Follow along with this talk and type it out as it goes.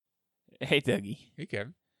Hey, Dougie. Hey,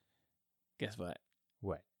 Kevin. Guess what?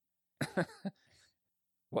 What?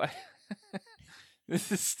 What?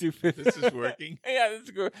 This is stupid. This is working? Yeah, this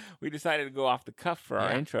is good. We decided to go off the cuff for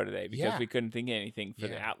our Yeah. intro today because Yeah. we couldn't think of anything for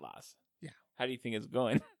the Yeah. Outlaws. Yeah. How do you think it's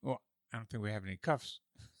going? Well, I don't think we have any cuffs.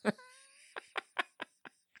 Maybe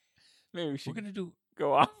we We're should going to do...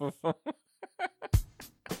 go off of them.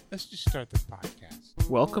 Let's just start the podcast.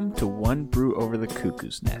 Welcome to One Brew Over the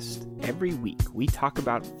Cuckoo's Nest. Every week we talk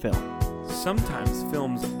about film. Sometimes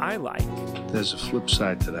films I like. There's a flip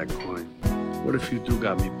side to that coin. What if you do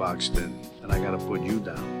got me boxed in and I gotta put you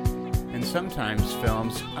down? And sometimes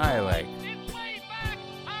films I like.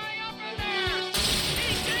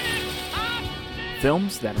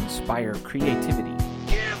 Films that inspire creativity.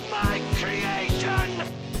 Give my creation!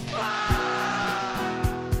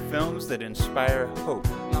 Films that inspire hope.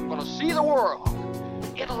 I'm going to see the world.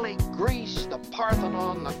 Italy, Greece, the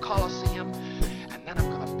Parthenon, the Colosseum, and then I'm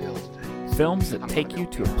going to build things. Films that take you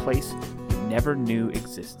to a place you never knew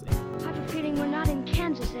existed. I have a feeling we're not in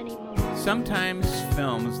Kansas anymore. Sometimes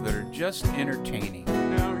films that are just entertaining.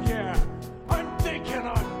 Now, yeah, I'm thinking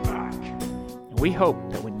I'm back. And we hope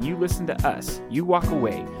that when you listen to us, you walk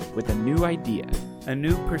away with a new idea, A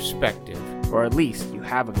new perspective. or at least you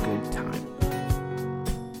have a good time.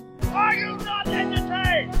 Are you not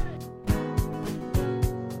entertained?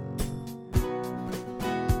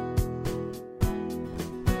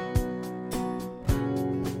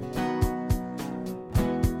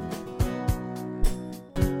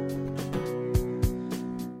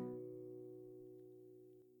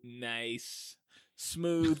 Nice.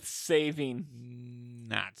 Smooth saving.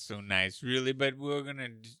 Not so nice, really, but we're going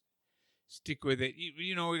to stick with it.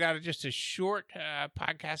 You know, we got just a short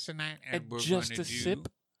podcast tonight. And we're Just gonna a sip?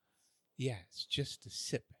 Yeah, it's just a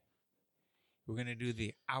sip. We're going to do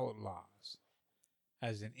The Outlaws,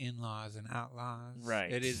 as in In-Laws and Outlaws.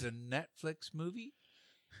 Right. It is a Netflix movie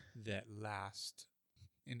that lasts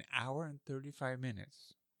an hour and 35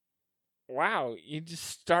 minutes. Wow, you're just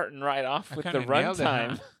starting right off I with the kinda nailed it, runtime.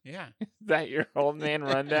 huh? Yeah. Is that your old man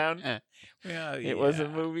rundown? Well, It was a yeah.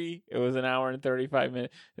 movie. It was an hour and 35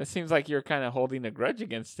 minutes. It seems like you're kind of holding a grudge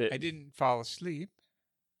against it. I didn't fall asleep.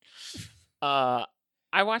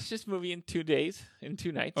 I watched this movie in 2 days, in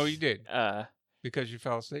 2 nights. Oh, you did? Uh, Because you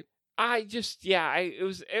fell asleep?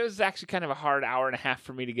 it was actually kind of a hard hour and a half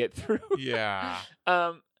for me to get through. Yeah.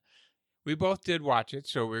 We both did watch it,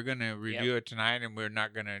 so we're going to review it tonight, and we're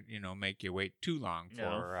not going to, make you wait too long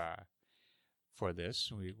for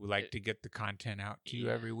this. We like to get the content out to you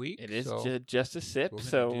every week. It is so just a sip, we're gonna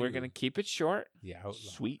so we're do- going to keep it short. the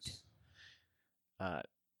Outlaws. Sweet.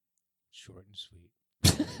 Short and sweet.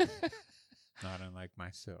 Not unlike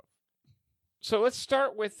myself. So let's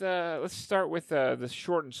start with the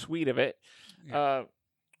short and sweet of it. Yeah.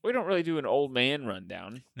 We don't really do an old man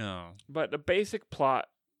rundown, No. but the basic plot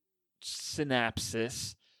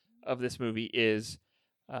synopsis of this movie is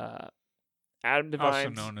Adam Also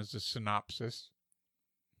DeVine. known as a synopsis.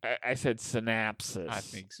 I said synapsis. I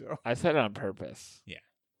think so. I said it on purpose. Yeah.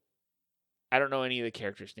 I don't know any of the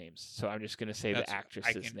characters' names, so I'm just going to say the That's-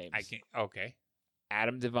 actresses' names. Okay.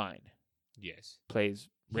 Adam DeVine Yes. plays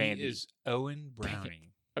Randy. He is Owen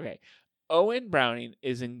Browning. Okay. Owen Browning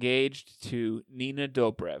is engaged to Nina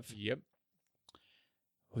Dobrev, Yep.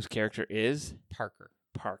 whose character is Parker.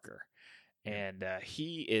 Parker. And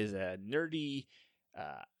he is a nerdy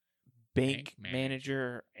bank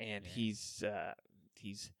manager, and Yeah. he's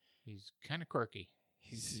kind of quirky.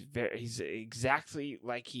 he's exactly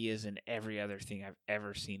like he is in every other thing I've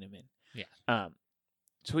ever seen him in. Yeah.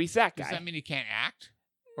 So he's that guy. Does that mean he can't act?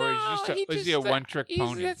 Or No, is he a one-trick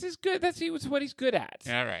pony? That's his good. What he's good at.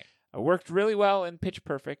 All right. Worked really well in Pitch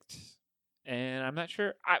Perfect, and I'm not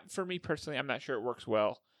sure. For me personally, I'm not sure it works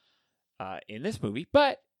well in this movie,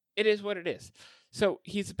 but it is what it is. So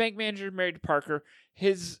he's a bank manager married to Parker.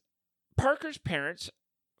 Parker's parents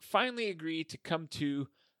finally agree to come to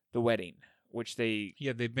the wedding, which they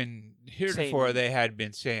They've been heretofore. They had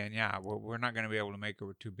been saying, "Yeah, we're not going to be able to make it.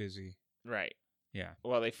 We're too busy." right. Yeah.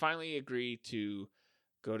 Well, they finally agree to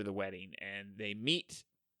go to the wedding, and they meet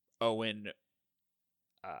Owen.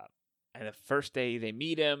 And the first day they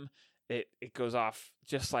meet him, it goes off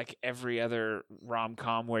just like every other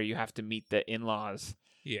rom-com where you have to meet the in-laws.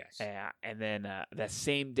 Yes. And then that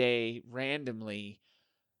same day, randomly,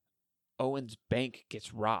 Owen's bank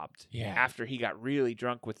gets robbed. Yeah. After he got really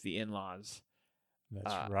drunk with the in-laws.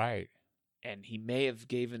 That's right. And he may have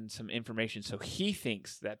given some information, so he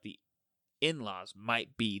thinks that the in-laws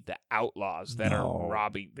might be the outlaws that are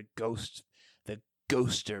robbing the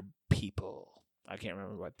ghoster people. I can't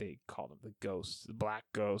remember what they call them. The ghosts, the black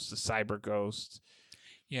ghosts, the cyber ghosts.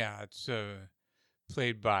 Yeah, it's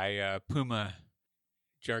Played by Puma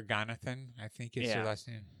Jarganathan, I think is her last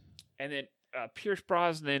name. And then Pierce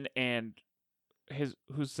Brosnan and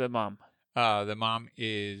who's the mom? The mom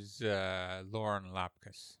is Lauren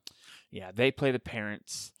Lapkus. Yeah, they play the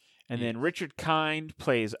parents. And then Richard Kind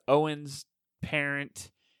plays Owen's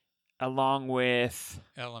parent, along with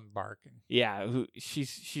Ellen Barkin. Yeah,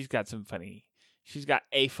 she's got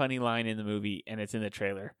a funny line in the movie, and it's in the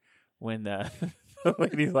trailer when the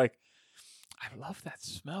lady's like, "I love that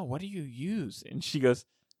smell. What do you use?" And she goes,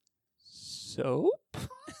 "Soap."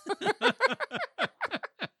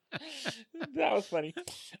 That was funny.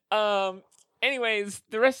 Anyways,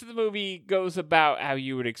 the rest of the movie goes about how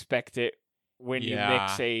you would expect it when you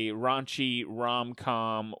mix a raunchy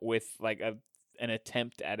rom-com with like an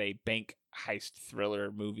attempt at a bank heist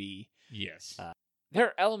thriller movie. Yes. There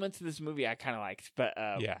are elements of this movie I kind of liked, but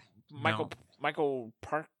Mike.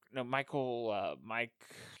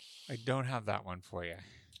 I don't have that one for you.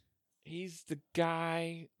 He's the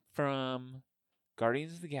guy from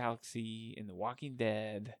Guardians of the Galaxy and The Walking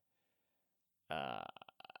Dead.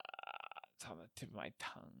 It's on the tip of my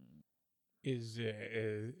tongue. Is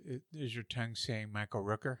your tongue saying Michael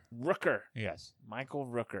Rooker? Rooker. Yes. Michael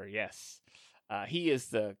Rooker, yes. He is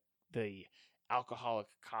the alcoholic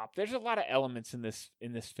cop. There's a lot of elements in this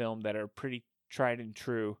film that are pretty tried and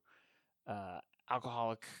true.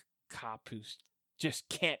 Alcoholic cop who's just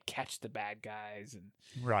can't catch the bad guys, and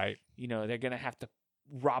right. They're gonna have to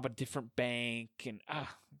rob a different bank, and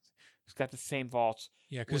it's got the same vaults.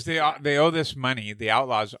 Yeah, because they owe this money. The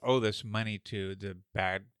outlaws owe this money to the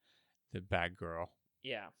bad girl.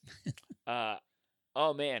 Yeah.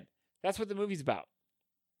 Oh man, that's what the movie's about.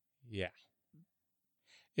 Yeah.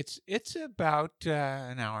 It's about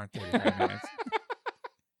an hour and 35 minutes.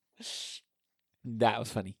 That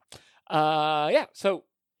was funny. Yeah. So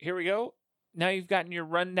here we go. Now you've gotten your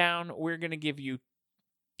rundown. We're gonna give you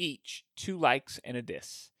each 2 likes and a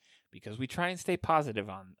diss because we try and stay positive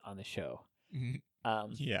on the show.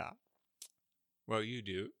 Yeah. Well, you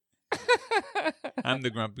do. I'm the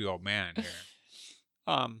grumpy old man here.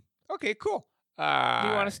 Okay, cool. Do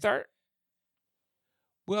you want to start?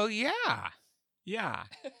 Well, yeah.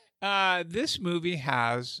 This movie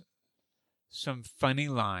has some funny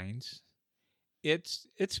lines. It's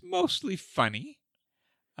mostly funny.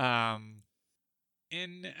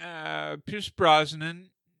 Pierce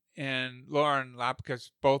Brosnan and Lauren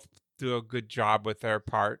Lapkus both do a good job with their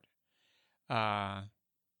part.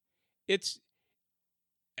 It's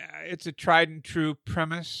a tried and true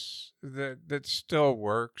premise that still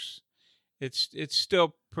works. It's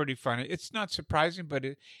still pretty funny. It's not surprising, but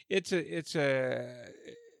it's a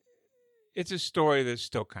story that's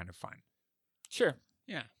still kind of fun. Sure.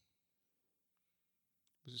 Yeah.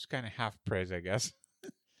 This is kind of half praise, I guess.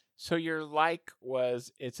 So your like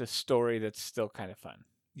was it's a story that's still kind of fun.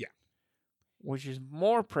 Yeah. Which is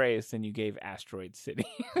more praise than you gave Asteroid City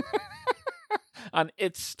on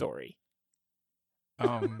its story.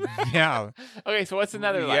 Yeah. Okay, so what's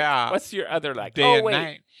another like? Yeah. What's your other like? Day and wait.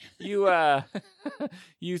 night. You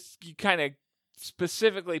you kind of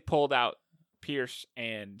specifically pulled out Pierce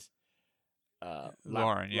and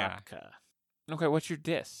Lauren, yeah. Lapka. Okay, what's your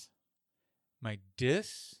diss? My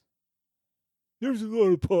diss? There's a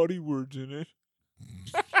lot of potty words in it.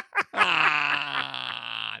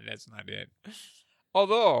 That's not it.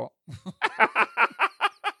 Although,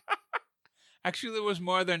 actually, there was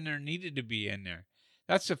more than there needed to be in there.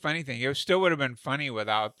 That's the funny thing. It still would have been funny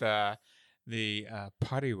without the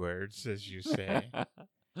potty words, as you say.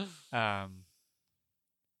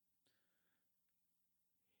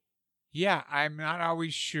 Yeah, I'm not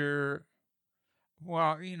always sure.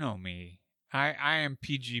 Well, you know me. I am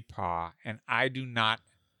PG Pa, and I do not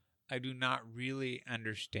really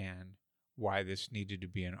understand why this needed to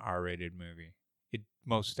be an R-rated movie. It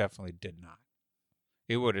most definitely did not.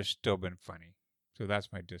 It would have still been funny. So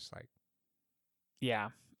that's my dislike. Yeah.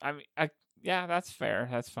 I mean, yeah, that's fair.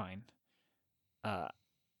 That's fine.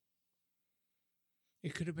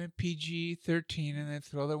 It could have been PG-13 and then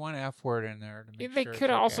throw the one F word in there. To make they sure could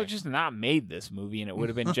have okay. also just not made this movie, and it would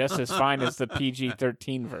have been just as fine as the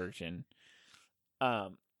PG-13 version.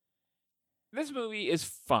 This movie is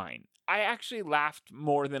fine. I actually laughed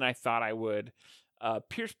more than I thought I would.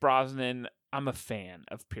 Pierce Brosnan, I'm a fan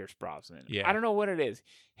of Pierce Brosnan. Yeah. I don't know what it is.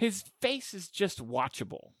 His face is just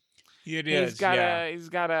watchable. It is.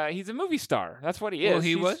 He's a movie star. That's what he is. Well,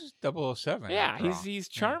 he was 007. Yeah, he's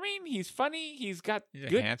charming. He's funny. He's got He's a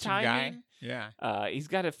good handsome timing. guy. Yeah. He's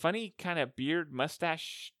got a funny kind of beard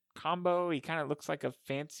mustache combo. He kind of looks like a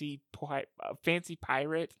fancy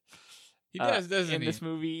pirate. He does, doesn't in he? this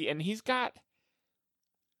movie, and he's got.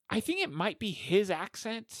 I think it might be his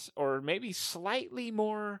accent, or maybe slightly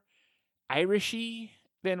more Irishy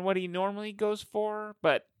than what he normally goes for,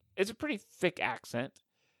 but it's a pretty thick accent.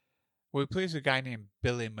 Well, he plays a guy named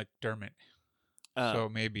Billy McDermott. So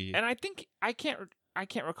maybe. And I think I can't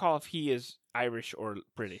recall if he is Irish or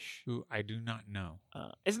British. Who I do not know.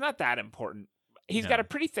 It's not that important. He's got a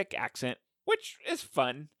pretty thick accent, which is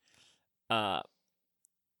fun. I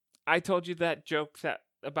told you that joke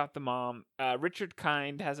about the mom. Richard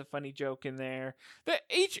Kind has a funny joke in there.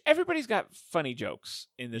 Everybody's got funny jokes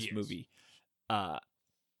in this movie. I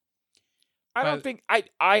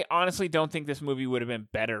honestly don't think this movie would have been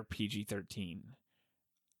better PG-13.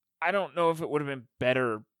 I don't know if it would have been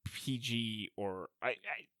better PG, or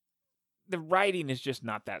the writing is just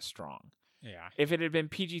not that strong. Yeah. If it had been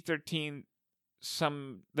PG-13,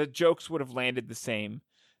 the jokes would have landed the same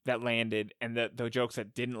that landed, and the jokes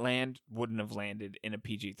that didn't land wouldn't have landed in a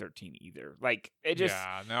PG-13 either. Like, it just...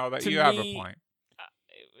 Yeah, no, that you have a point.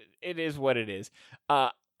 It is what it is.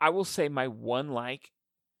 I will say my one like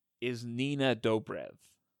is Nina Dobrev.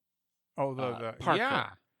 Oh, the Parker. Yeah.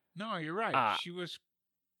 No, you're right.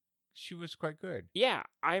 She was quite good. Yeah,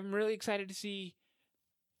 I'm really excited to see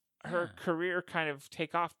her career kind of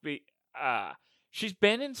take off. She's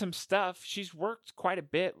been in some stuff. She's worked quite a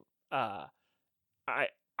bit.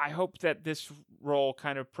 I hope that this role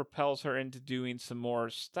kind of propels her into doing some more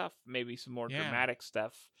stuff, maybe some more dramatic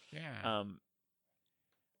stuff. Yeah.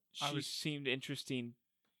 She seemed interesting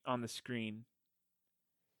on the screen.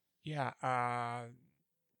 Yeah.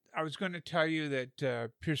 I was going to tell you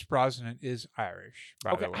that Pierce Brosnan is Irish,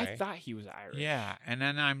 by the way. I thought he was Irish. Yeah, and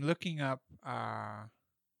then I'm looking up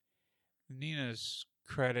Nina's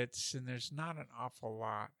credits, and there's not an awful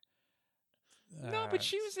lot. No, but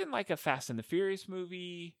she was in like a Fast and the Furious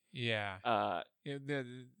movie. Yeah.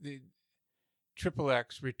 The Triple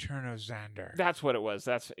X Return of Xander. That's what it was.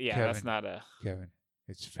 That's not a... Kevin,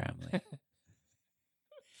 it's family.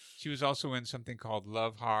 She was also in something called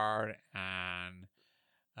Love Hard and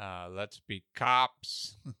Let's Be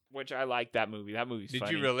Cops. Which I like that movie. That movie's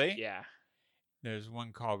funny. Did you really? Yeah. There's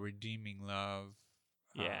one called Redeeming Love.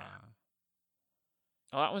 Yeah.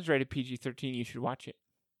 Well, that one's rated PG-13. You should watch it.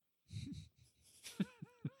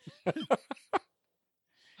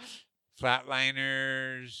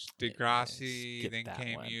 Flatliners, Degrassi, skip then that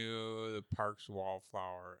came one. The Parks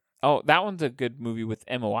Wallflower. Oh, that one's a good movie with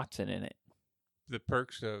Emma Watson in it. The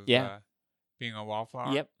Perks of being a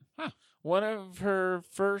wallflower? Yep. Huh. One of her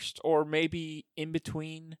first, or maybe in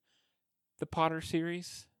between the Potter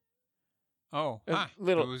series. Oh, A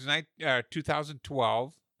little. It was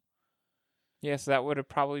 2012. Yes, that would have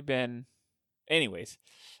probably been. Anyways,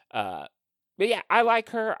 but yeah, I like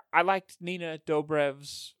her. I liked Nina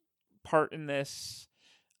Dobrev's part in this.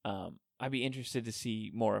 I'd be interested to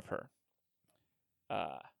see more of her.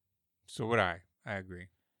 So would I. I agree.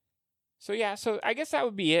 So yeah, so I guess that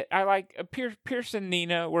would be it. I like Pierce and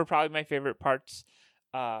Nina were probably my favorite parts.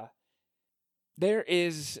 There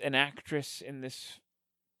is an actress in this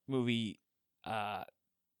movie that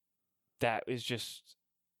is just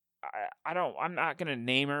I'm not gonna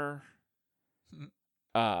name her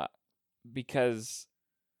because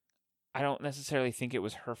I don't necessarily think it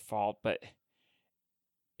was her fault, but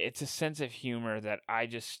it's a sense of humor that I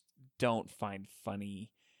just don't find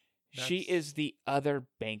funny. She is the other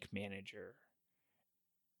bank manager.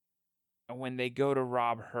 And when they go to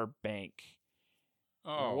rob her bank,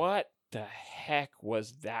 what the heck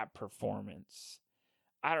was that performance?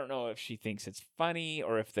 I don't know if she thinks it's funny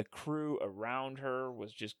or if the crew around her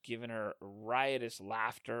was just giving her riotous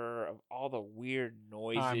laughter of all the weird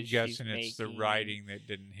noises I'm she's guessing making. it's the writing that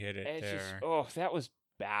didn't hit it It's there. just, that was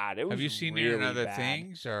bad. It was. Have you seen really her in other bad.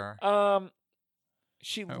 things? Or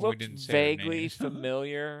She we looked didn't say her vaguely name.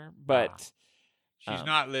 familiar, but she's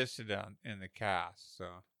not listed in the cast, so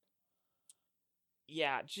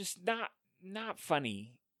yeah, just not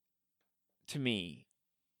funny to me.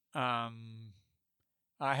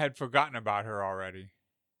 I had forgotten about her already.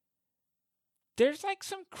 There's like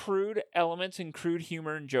some crude elements and crude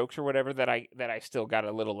humor and jokes or whatever that I still got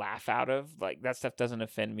a little laugh out of. Like that stuff doesn't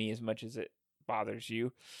offend me as much as it bothers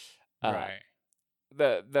you. Right.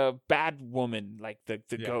 The bad woman, like the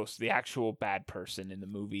ghost, the actual bad person in the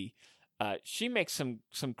movie, she makes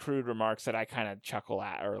some crude remarks that I kind of chuckle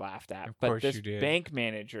at or laughed at. But this bank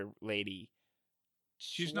manager lady,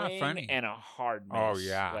 she's not funny. And a hard miss. Oh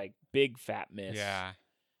yeah, like big fat miss. Yeah,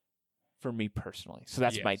 for me personally. So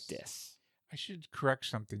that's my diss. I should correct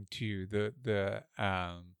something too. The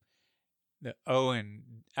Owen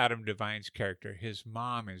Adam DeVine's character, his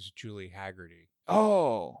mom is Julie Haggerty.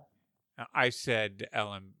 Oh. I said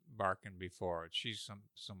Ellen Barkin before. She's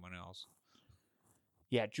someone else.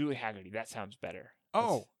 Yeah, Julie Haggerty. That sounds better.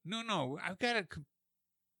 Oh, no. I've got it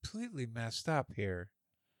completely messed up here.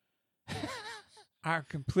 I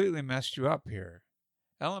completely messed you up here.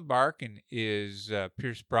 Ellen Barkin is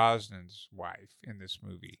Pierce Brosnan's wife in this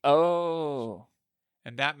movie. Oh.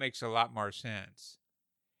 And that makes a lot more sense.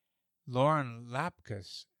 Lauren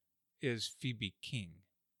Lapkus is Phoebe King.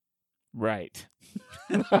 Right.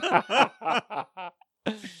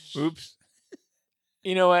 Oops.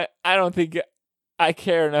 You know what? I don't think I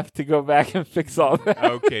care enough to go back and fix all that.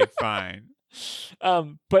 Okay, fine.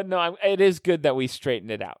 But no, it is good that we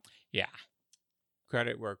straightened it out. Yeah.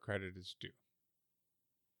 Credit where credit is due.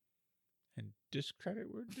 And discredit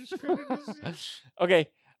where discredit is due. Okay.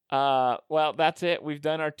 Well, that's it. We've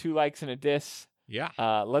done our 2 likes and a diss. Yeah.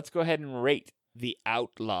 Let's go ahead and rate The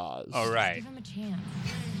Outlaws. All right. Give him a chance.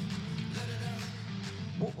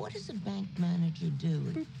 What does a bank manager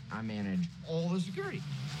do? I manage all the security.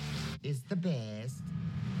 It's the best.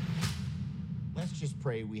 Let's just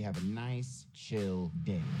pray we have a nice, chill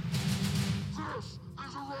day. This is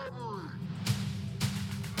a robbery.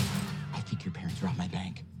 I think your parents robbed my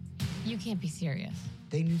bank. You can't be serious.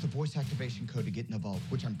 They knew the voice activation code to get in the vault,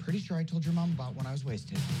 which I'm pretty sure I told your mom about when I was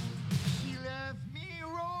wasted. She left me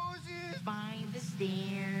roses by the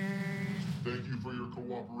stairs. Thank you for your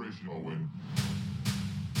cooperation, Owen.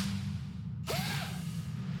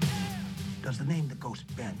 Does the name the Ghost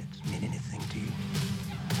Bandits mean anything to you?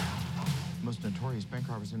 Most notorious bank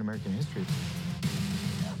robbers in American history.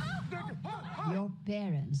 Your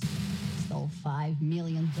parents stole $5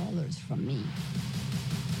 million from me.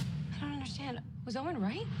 I don't understand. Was Owen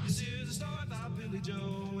right? This is a story about Billy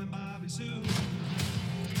Joe and Bobby Sue.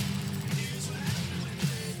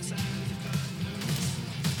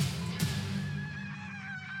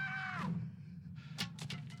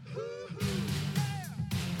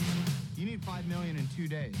 You need $5 million in 2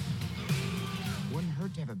 days. Wouldn't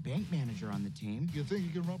hurt to have a bank manager on the team. You think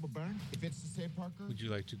you can rob a bank? If it's the same Parker. Would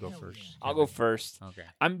you like to go first? Yeah. I'll go first. Okay.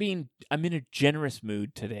 I'm in a generous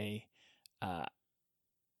mood today. I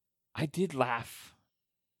did laugh.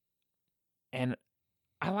 And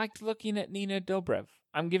I liked looking at Nina Dobrev.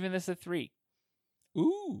 I'm giving this a 3.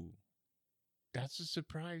 Ooh. That's a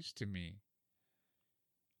surprise to me.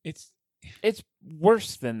 It's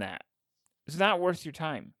worse than that. It's not worth your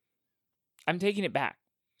time. I'm taking it back.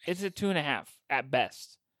 It's a 2.5 at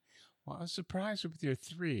best. Well, I was surprised with your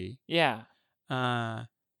 3. Yeah. I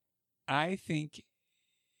think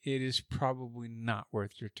it is probably not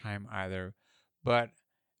worth your time either, but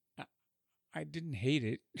I didn't hate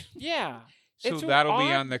it. Yeah. So that'll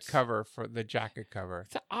be on the cover, for the jacket cover.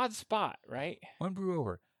 It's an odd spot, right? One brew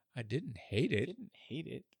over. I didn't hate it.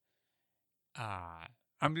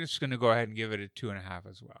 I'm just going to go ahead and give it a 2.5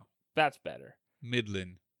 as well. That's better.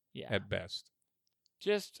 Midland, yeah, at best.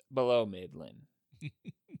 Just below Midland.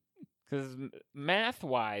 Because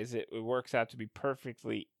math-wise, it works out to be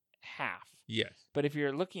perfectly half. Yes. But if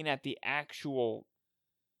you're looking at the actual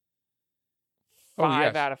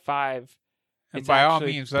 5 out of 5, and by all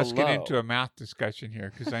means, let's get into a math discussion here,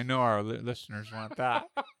 because I know our listeners want that.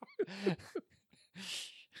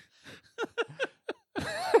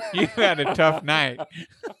 You've had a tough night.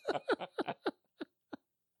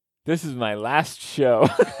 This is my last show.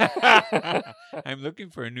 I'm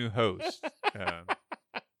looking for a new host. I'm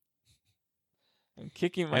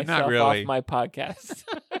kicking myself off my podcast.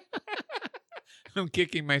 I'm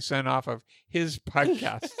kicking my son off of his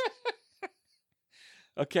podcast.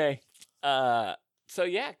 Okay. So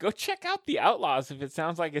yeah, go check out The Outlaws if it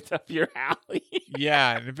sounds like it's up your alley.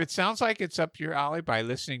 Yeah, and if it sounds like it's up your alley by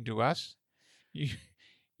listening to us, you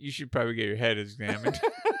should probably get your head examined.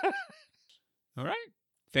 All right.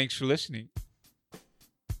 Thanks for listening.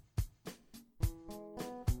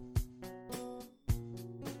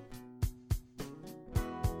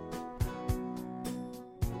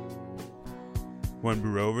 One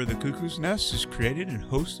Brew Over the Cuckoo's Nest is created and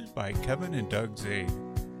hosted by Kevin and Doug Zaid.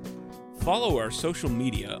 Follow our social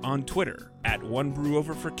media on Twitter at One Brew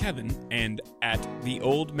Over for Kevin and at The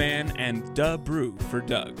Old Man and Duh Brew for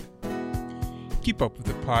Doug. Keep up with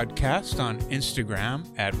the podcast on Instagram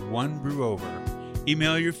at One Brew Over.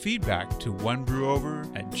 Email your feedback to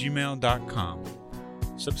onebrewover@gmail.com.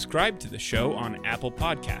 Subscribe to the show on Apple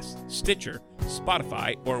Podcasts, Stitcher,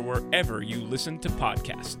 Spotify, or wherever you listen to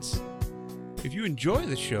podcasts. If you enjoy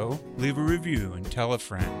the show, leave a review and tell a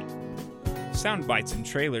friend. Sound bites and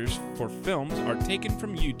trailers for films are taken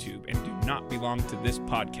from YouTube and do not belong to this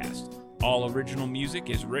podcast. All original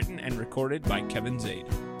music is written and recorded by Kevin Zaid.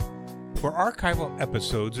 For archival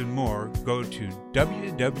episodes and more, go to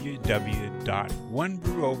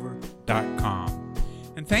www.onebrewover.com.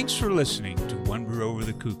 And thanks for listening to One Brew Over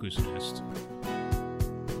the Cuckoo's Nest.